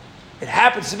 It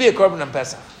happens to be a Karban on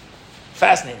Pesach.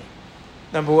 Fascinating.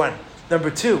 Number one. Number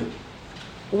two,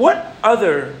 what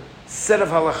other set of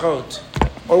halachot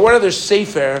or what other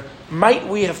sefer might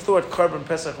we have thought Korban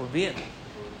Pesach would be in?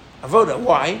 Avoda.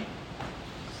 Why?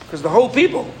 Because the whole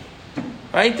people,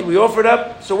 right? We offered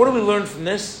up. So what do we learn from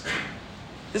this?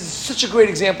 This is such a great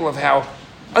example of how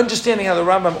understanding how the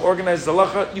Rambam organizes the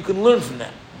halacha. You can learn from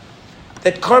that.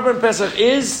 That Korban Pesach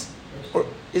is or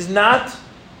is not.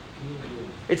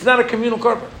 It's not a communal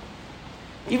korban.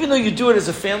 Even though you do it as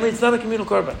a family, it's not a communal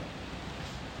korban.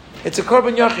 It's a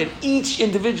korban yachid. Each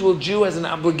individual Jew has an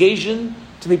obligation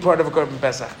to be part of a korban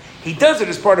pesach. He does it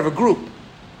as part of a group.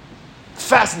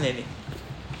 Fascinating.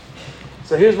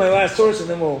 So here's my last source, and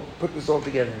then we'll put this all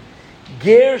together.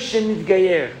 Ger shenit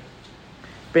gayer.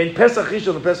 Ben pesach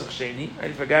rishon and pesach sheni.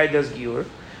 If a guy does giur.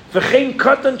 V'chein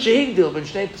katan shehigdil ben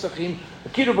shnei pesachim. A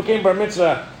kid became bar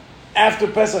mitzvah after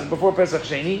pesach, before pesach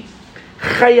sheni.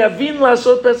 Chayavin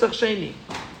lasot pesach sheni.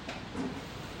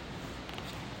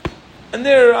 And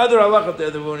there are other halachot there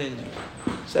that we won't into.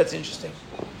 So that's interesting.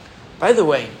 By the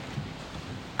way,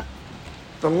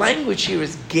 the language here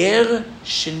is ger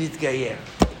shenit gayer.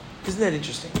 Isn't that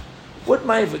interesting? What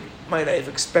might I have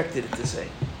expected it to say?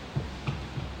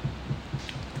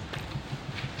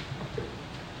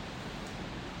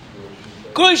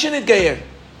 Goy shenit gayer.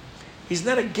 He's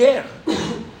not a ger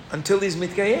until he's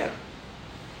mitgayer.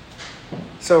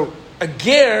 So a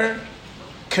ger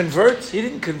converts. He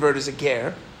didn't convert as a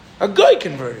ger. A goy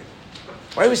converted.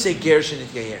 Why do we say ger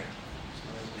shenit gayer?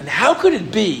 And how could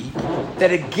it be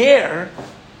that a ger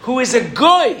who is a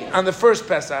goy on the first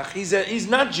Pesach, he's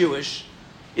not Jewish,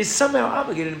 is somehow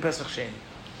obligated in Pesach Sheni?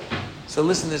 So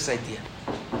listen to this idea.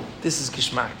 This is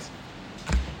Gishmak.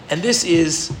 And this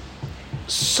is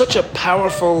such a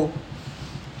powerful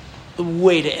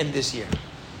way to end this year.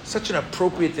 Such an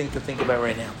appropriate thing to think about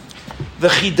right now. The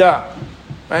Chida,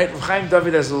 right? Rav Chaim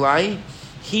David Azulai,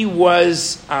 he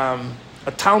was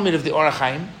a Talmud of the Orach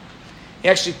Chaim. He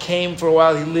actually came for a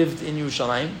while. He lived in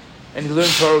Yerushalayim, and he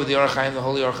learned Torah with the Orach Chaim, the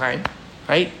Holy Orach Chaim,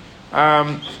 right?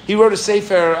 He wrote a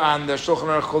sefer on the Shulchan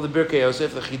Aruch called the Birkei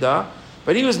Yosef, the Chida.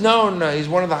 But he was known. He's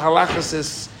one of the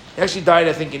halachicists. He actually died,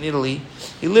 I think, in Italy.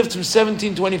 He lived from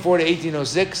 1724 to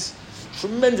 1806.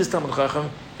 Tremendous Talmud Chacham,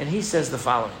 and he says the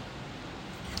following.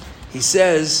 He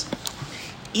says,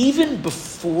 even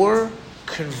before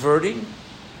converting,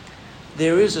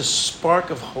 there is a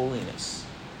spark of holiness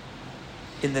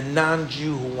in the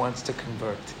non-Jew who wants to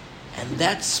convert. And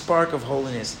that spark of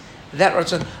holiness, that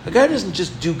ratzon, a guy doesn't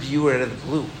just do giur out of the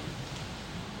blue.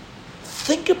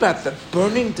 Think about the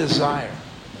burning desire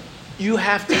you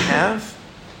have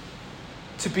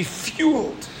to be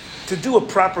fueled, to do a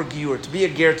proper giur, to be a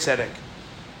ger tzedek,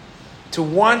 to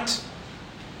want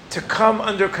to come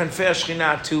under kanfei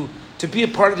Shechina, to be a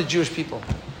part of the Jewish people.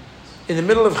 In the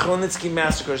middle of Chmielnicki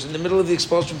massacres, in the middle of the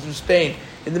expulsion from Spain,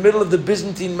 in the middle of the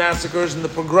Byzantine massacres and the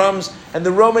pogroms and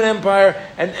the Roman Empire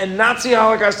and Nazi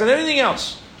Holocaust and everything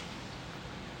else.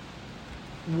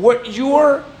 What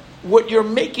you're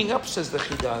making up, says the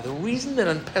Chida, the reason that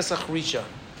on Pesach Rishon,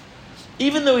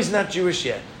 even though he's not Jewish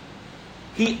yet,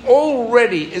 he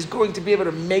already is going to be able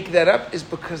to make that up is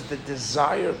because the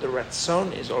desire, the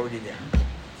ratzon, is already there.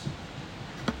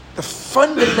 The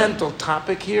fundamental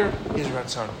topic here is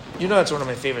ratzon. You know that's one of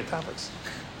my favorite topics.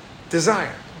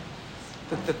 Desire.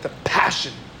 The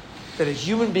passion that a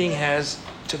human being has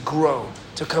to grow,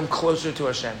 to come closer to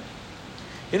Hashem.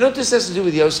 You know what this has to do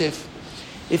with Yosef?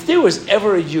 If there was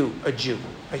ever a Jew, a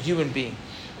human being,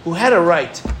 who had a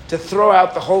right to throw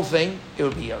out the whole thing, it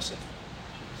would be Yosef.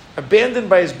 Abandoned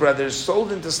by his brothers,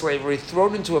 sold into slavery,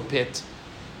 thrown into a pit,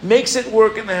 makes it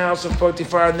work in the house of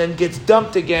Potiphar, and then gets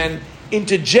dumped again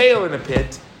into jail in a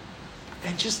pit,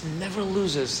 and just never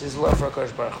loses his love for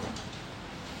HaKadosh Baruch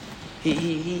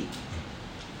Hu.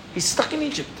 He's stuck in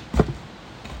Egypt.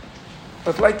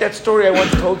 But like that story I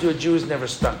once told you, a Jew is never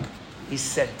stuck. He's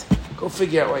sent. Go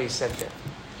figure out why he's sent there.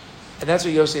 And that's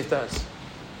what Yosef does.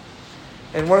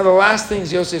 And one of the last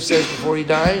things Yosef says before he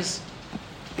dies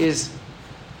is,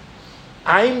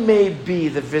 I may be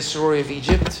the viceroy of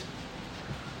Egypt,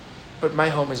 but my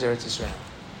home is Eretz Yisrael.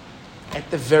 At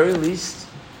the very least,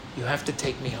 you have to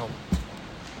take me home.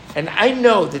 And I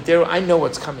know I know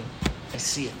what's coming. I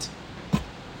see it.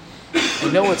 I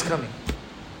know what's coming.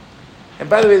 And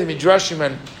by the way, the Midrashim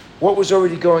and what was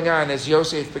already going on as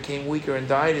Yosef became weaker and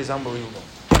died is unbelievable.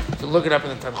 You can look it up in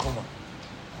the Tanchuma.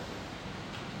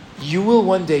 You will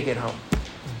one day get home.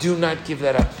 Do not give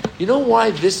that up. You know why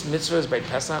this mitzvah is by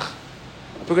Pesach?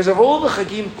 Because of all the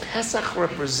Chagim, Pesach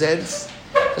represents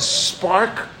the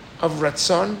spark of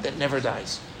Ratzon that never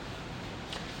dies.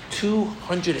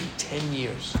 210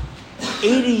 years.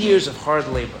 80 years of hard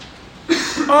labor.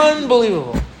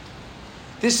 Unbelievable.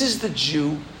 This is the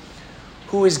Jew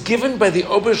who is given by the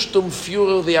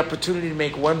Obersturmführer the opportunity to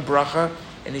make one bracha,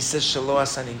 and he says, Shelo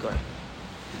asani goy.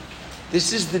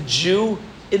 This is the Jew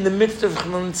in the midst of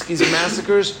Chmielnicki's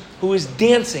massacres who is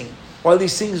dancing while he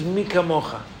sings Mika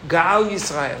Mocha, Gaal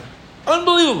Yisrael.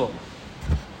 Unbelievable.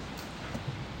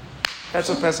 That's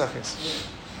what Pesach is.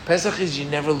 Pesach is you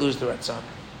never lose the Ratzon.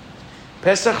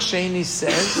 Pesach Sheni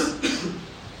says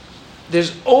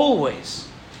there's always,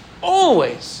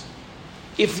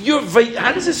 if you're,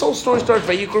 how does this whole story start?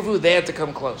 Vayikrovu, they had to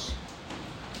come close.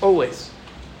 Always.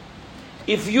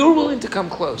 If you're willing to come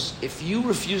close, if you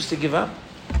refuse to give up,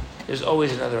 there's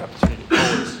always another opportunity.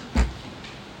 Always.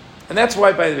 And that's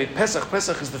why, by the way,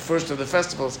 Pesach is the first of the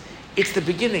festivals. It's the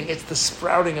beginning. It's the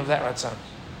sprouting of that Ratzon.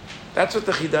 That's what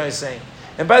the Chidah is saying.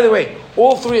 And by the way,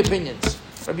 all three opinions,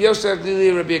 Rabbi Yosef,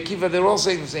 Rabbi Akiva, they're all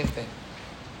saying the same thing.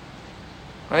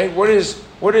 Right? What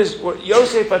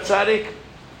Yosef HaTzadik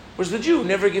was the Jew,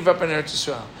 never give up on Eretz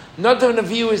Yisrael. Nadav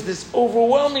Naviu is this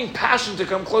overwhelming passion to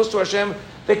come close to Hashem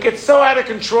that gets so out of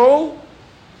control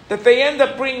that they end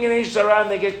up bringing an Eish Zarah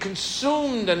and they get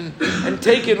consumed and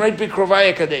taken right by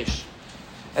Krovaya Kadesh.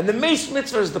 And the Meis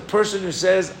Mitzvah is the person who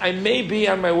says, I may be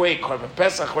on my way, Korban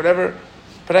Pesach, whatever,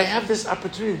 but I have this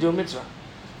opportunity to do a mitzvah.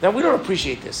 Now, we don't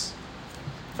appreciate this,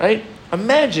 right?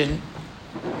 Imagine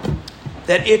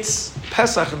that it's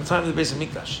Pesach in the time of the Beis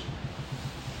HaMikdash.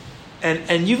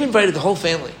 And you've invited the whole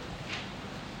family.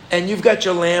 And you've got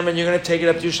your lamb, and you're going to take it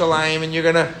up to Yerushalayim, and you're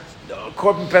going to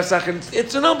Korban Pesach, and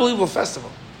it's an unbelievable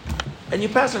festival. And you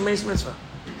pass a Meis Mitzvah.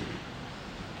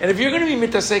 And if you're going to be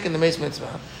mitasek in the Meis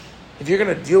Mitzvah, if you're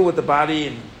going to deal with the body,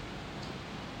 and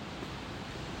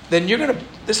then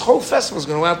this whole festival is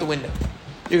going to go out the window.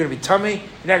 You're going to be tummy.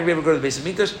 You're not going to be able to go to the Beis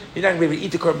HaMikdash. You're not going to be able to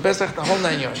eat the Korban Pesach, the whole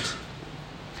 9 yards.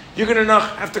 You're going to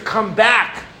have to come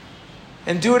back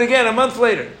and do it again a month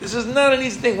later. This is not an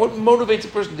easy thing. What motivates a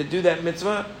person to do that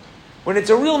mitzvah? When it's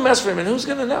a real mess for him, and who's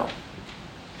going to know?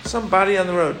 Somebody on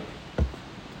the road.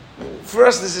 For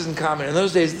us, this isn't common. In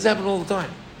those days, this happened all the time.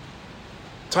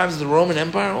 Times of the Roman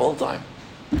Empire, all the time.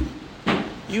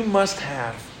 You must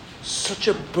have such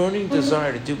a burning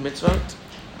desire to do mitzvah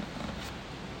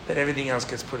that everything else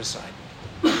gets put aside.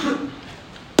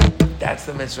 That's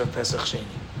the mitzvah of Pesach Sheni.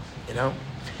 You know?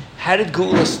 How did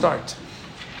Geula start?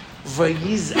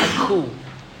 Vayizaku.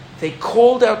 They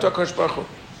called out to HaKadosh Baruch Hu.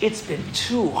 It's been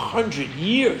 200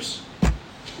 years.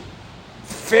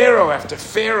 Pharaoh after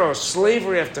Pharaoh,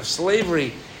 slavery after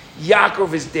slavery.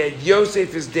 Yaakov is dead.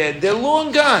 Yosef is dead. They're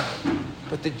long gone.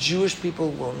 But the Jewish people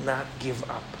will not give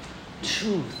up.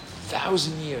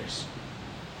 2,000 years.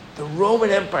 The Roman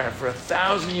Empire for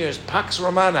 1,000 years. Pax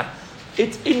Romana.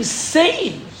 It's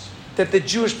insane that the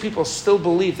Jewish people still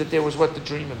believe that there was what to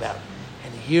dream about.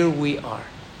 And here we are.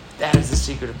 That is the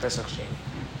secret of Pesach Sheni.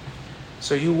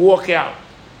 So you walk out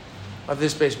of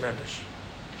this Beis Medrash.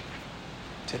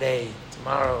 Today,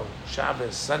 tomorrow,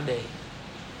 Shabbos, Sunday,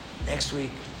 next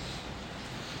week.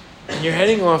 And you're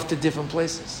heading off to different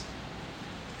places.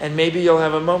 And maybe you'll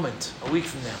have a moment, a week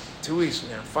from now, 2 weeks from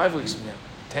now, 5 weeks from now,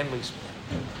 10 weeks from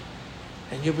now.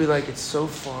 And you'll be like, it's so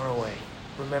far away.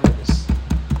 Remember this.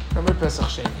 Remember Pesach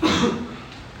Sheni.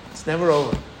 It's never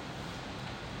over.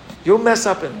 You'll mess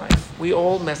up in life. We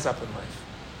all mess up in life.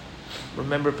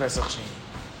 Remember Pesach Sheni.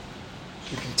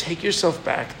 You can take yourself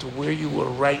back to where you were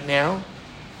right now,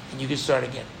 and you can start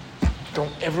again.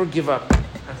 Don't ever give up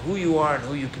on who you are and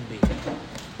who you can be.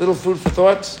 Little food for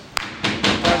thought.